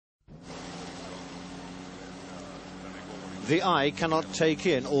The eye cannot take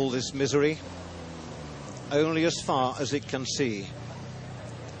in all this misery, only as far as it can see.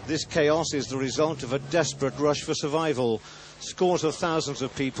 This chaos is the result of a desperate rush for survival. Scores of thousands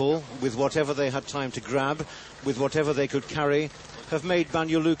of people, with whatever they had time to grab, with whatever they could carry, have made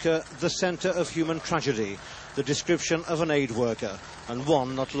Banja Luka the centre of human tragedy, the description of an aid worker, and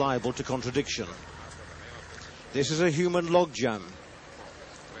one not liable to contradiction. This is a human logjam.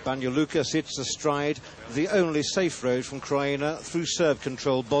 Banja Luka sits astride the only safe road from Krajina through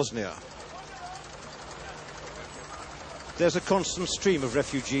Serb-controlled Bosnia. There's a constant stream of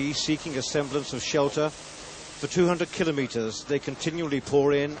refugees seeking a semblance of shelter. For 200 kilometers, they continually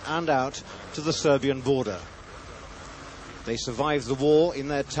pour in and out to the Serbian border. They survived the war in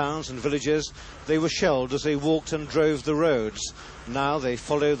their towns and villages. They were shelled as they walked and drove the roads. Now they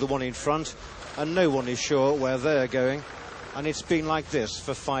follow the one in front, and no one is sure where they're going. And it's been like this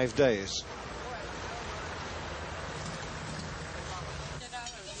for 5 days.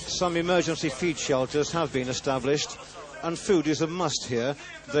 Some emergency feed shelters have been established, and food is a must here,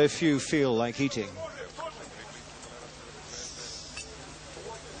 though few feel like eating.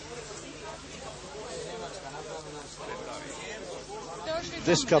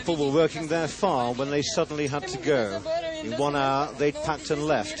 This couple were working their farm when they suddenly had to go. In 1 hour, they'd packed and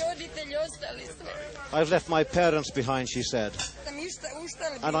left. I've left my parents behind, she said,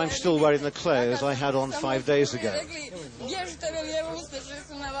 and I'm still wearing the clothes I had on 5 days ago.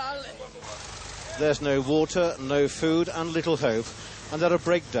 There's no water, no food, and little hope, and there are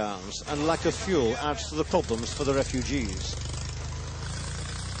breakdowns, and lack of fuel adds to the problems for the refugees.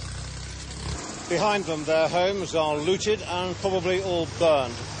 Behind them, their homes are looted and probably all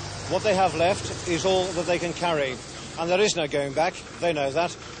burned. What they have left is all that they can carry. And there is no going back, they know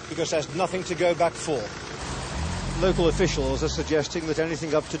that, because there's nothing to go back for. Local officials are suggesting that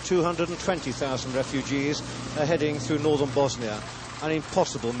anything up to 220,000 refugees are heading through northern Bosnia, an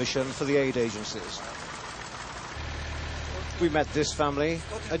impossible mission for the aid agencies. We met this family,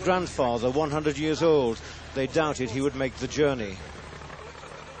 a grandfather, 100 years old. They doubted he would make the journey.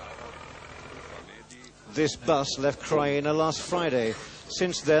 This bus left Krajina last Friday.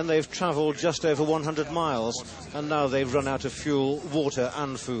 Since then, they've travelled just over 100 miles, and now they've run out of fuel, water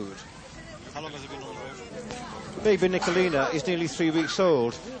and food. Baby Nikolina is nearly 3 weeks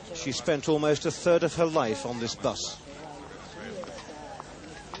old. She spent almost a third of her life on this bus.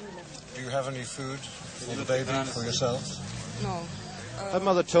 Do you have any food for the baby, for yourself? No. Her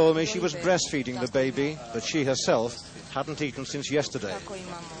mother told me she was breastfeeding the baby, but she herself hadn't eaten since yesterday.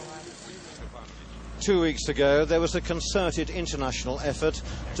 2 weeks ago, there was a concerted international effort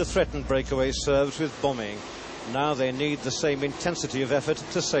to threaten breakaway Serbs with bombing. Now they need the same intensity of effort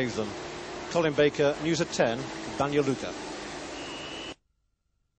to save them. Colin Baker, News at 10, Banja Luka.